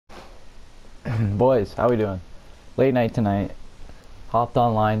Boys, how we doing? Late night tonight. Hopped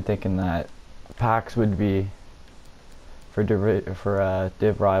online thinking that packs would be for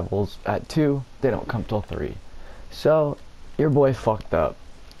div rivals at 2. They don't come till 3. So your boy fucked up.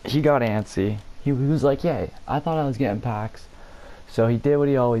 He got antsy. He was like, "Yeah, I thought I was getting packs." So he did what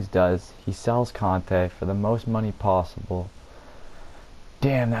he always does. He sells Conte for the most money possible.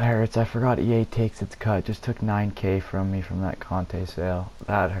 Damn, that hurts. I forgot EA takes its cut. Just took 9K from me from that Conte sale.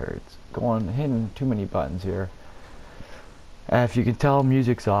 That hurts. Hitting too many buttons here. If you can tell,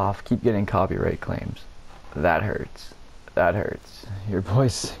 music's off. Keep getting copyright claims. That hurts. That hurts. Your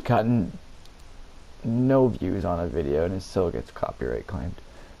boy's gotten no views on a video and it still gets copyright claimed.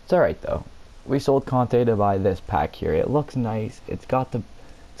 It's alright though. We sold Conte to buy this pack here. It looks nice. It's got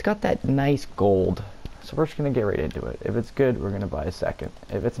that nice gold. So we're just gonna get right into it. If it's good, we're gonna buy a second.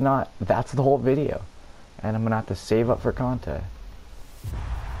 If it's not, that's the whole video. And I'm gonna have to save up for Conte.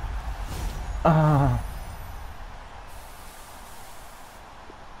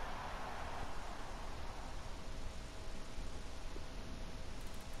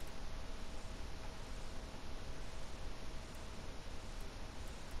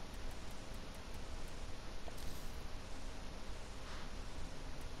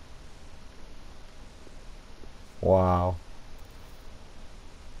 Wow.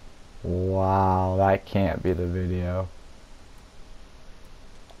 Wow, that can't be the video.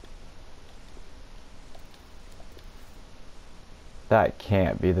 That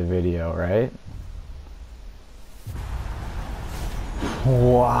can't be the video, right?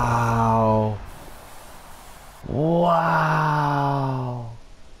 Wow. Wow.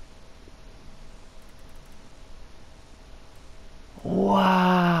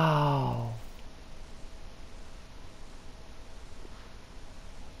 Wow.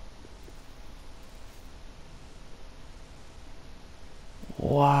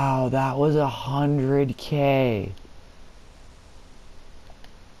 Wow, that was 100K.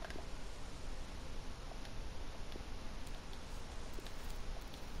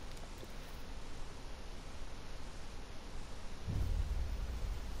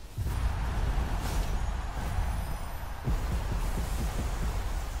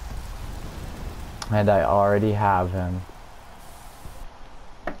 And I already have him.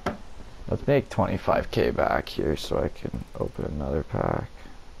 Let's make 25K back here so I can open another pack.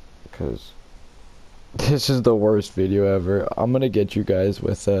 Because this is the worst video ever. I'm gonna get you guys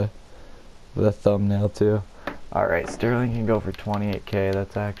with a thumbnail too. Alright, Sterling can go for 28K.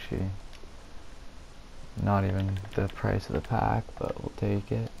 That's actually not even the price of the pack, but we'll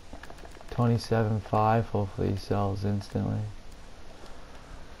take it. 27.5, hopefully he sells instantly.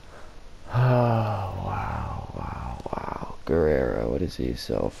 Oh, wow, wow, wow. Guerrero, what does he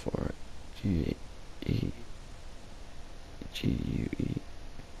sell for? G-E-G-U-E.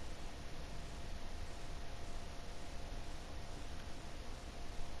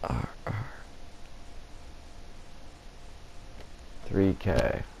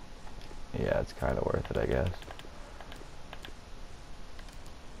 3K. Yeah, it's kind of worth it, I guess.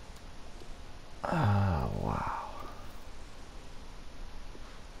 Oh, wow.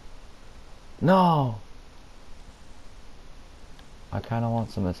 No! I kind of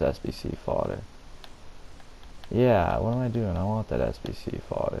want some of this SBC fodder. Yeah, what am I doing? I want that SBC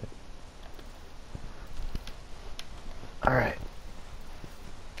fodder. Alright.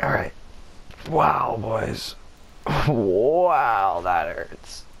 Alright. Wow, boys. Wow, that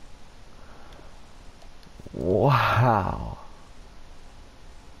hurts. Wow.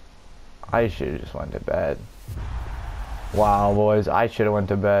 I should have just went to bed. Wow, boys, I should have went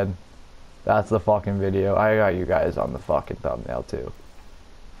to bed. That's the fucking video. I got you guys on the fucking thumbnail too.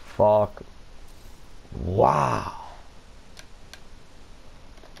 Fuck. Wow.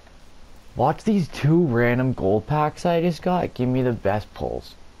 Watch these 2 random gold packs I just got give me the best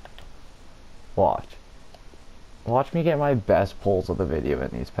pulls. Watch. Watch me get my best pulls of the video in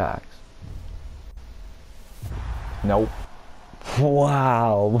these packs. Nope.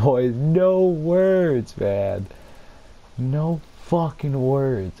 Wow, boys. No words, man. No fucking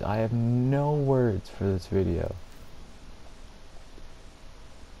words. I have no words for this video.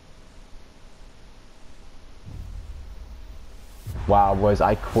 Wow, boys,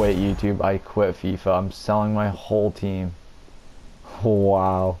 I quit YouTube. I quit FIFA. I'm selling my whole team.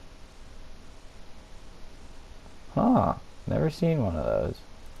 Wow. Huh. Never seen one of those.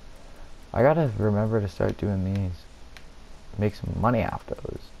 I gotta remember to start doing these. Make some money off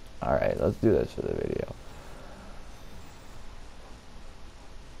those. Alright, let's do this for the video.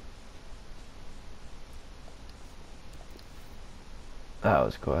 That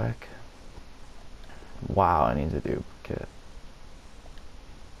was quick. Wow, it needs a duplicate.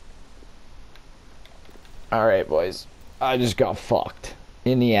 Alright, boys. I just got fucked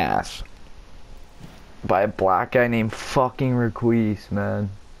in the ass by a black guy named fucking Requise, man.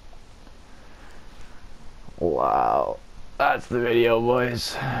 Wow. That's the video,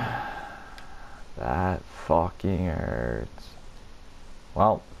 boys. That fucking hurts.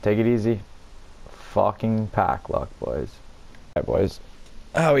 Well, take it easy. Fucking pack luck, boys. Alright, boys.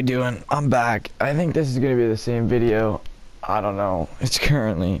 How we doing? I'm back. I think this is gonna be the same video. I don't know. It's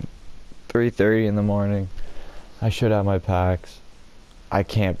currently 3:30 in the morning. I should have my packs. I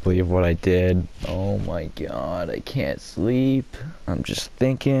can't believe what I did. Oh my god, I can't sleep. I'm just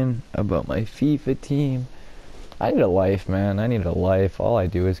thinking about my FIFA team. I need a life, man. I need a life. All I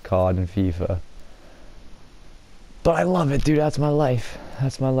do is COD and FIFA. But I love it, dude. That's my life.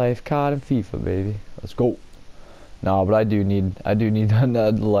 That's my life. COD and FIFA, baby. Let's go. No, but I do need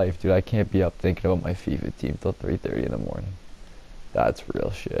another life, dude. I can't be up thinking about my FIFA team till 3:30 in the morning. That's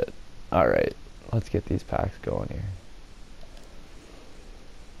real shit. Alright, let's get these packs going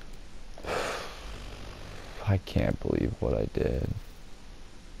here. I can't believe what I did.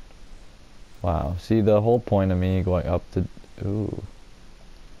 Wow, see, the whole point of me going up to... Ooh.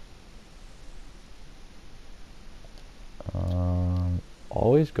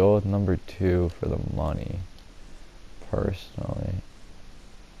 Always go with number 2 for the money. Personally.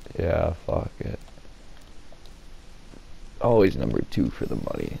 Yeah, fuck it. Always number 2 for the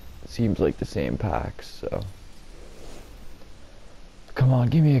money. Seems like the same packs, so... Come on,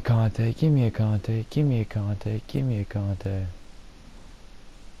 give me a Conte, give me a Conte, give me a Conte, give me a Conte.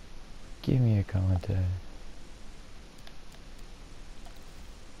 Give me a Conte.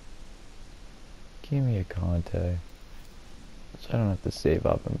 Give me a Conte. So I don't have to save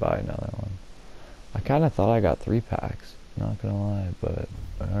up and buy another one. I kind of thought I got 3 packs, not gonna lie, but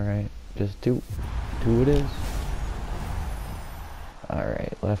alright, just 2. 2 it is.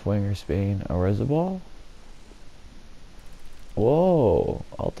 Alright, left winger Spain, Arizabal. Whoa,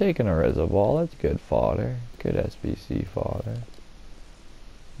 I'll take an Arizabal, that's good fodder. Good SBC fodder.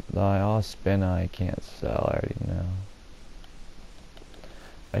 I'll spin, I can't sell, I already know.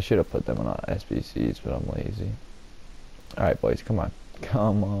 I should have put them on SBCs, but I'm lazy. Alright, boys, come on.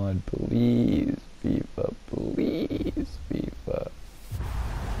 Come on, please, FIFA, please, FIFA.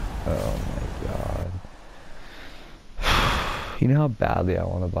 Oh my god. You know how badly I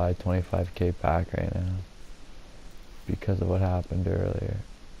want to buy a 25k pack right now? Because of what happened earlier.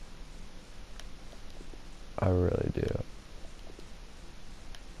 I really do.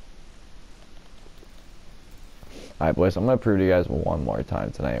 Alright, boys, I'm going to prove to you guys one more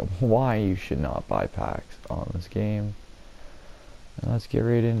time tonight why you should not buy packs on this game. And let's get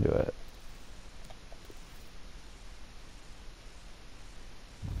right into it.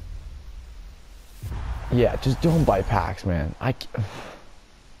 Yeah, just don't buy packs, man.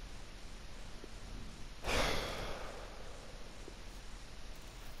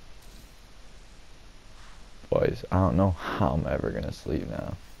 Boys, I don't know how I'm ever going to sleep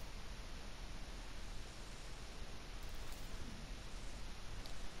now.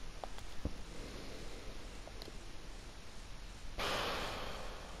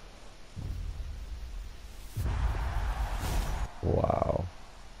 Wow.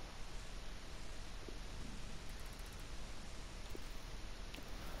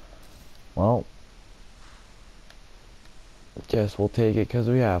 Well, guess we'll take it because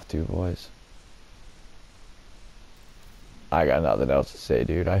we have to, boys. I got nothing else to say,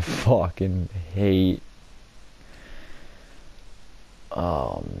 dude. I fucking hate...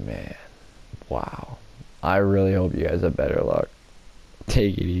 Oh, man. Wow. I really hope you guys have better luck.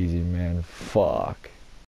 Take it easy, man. Fuck.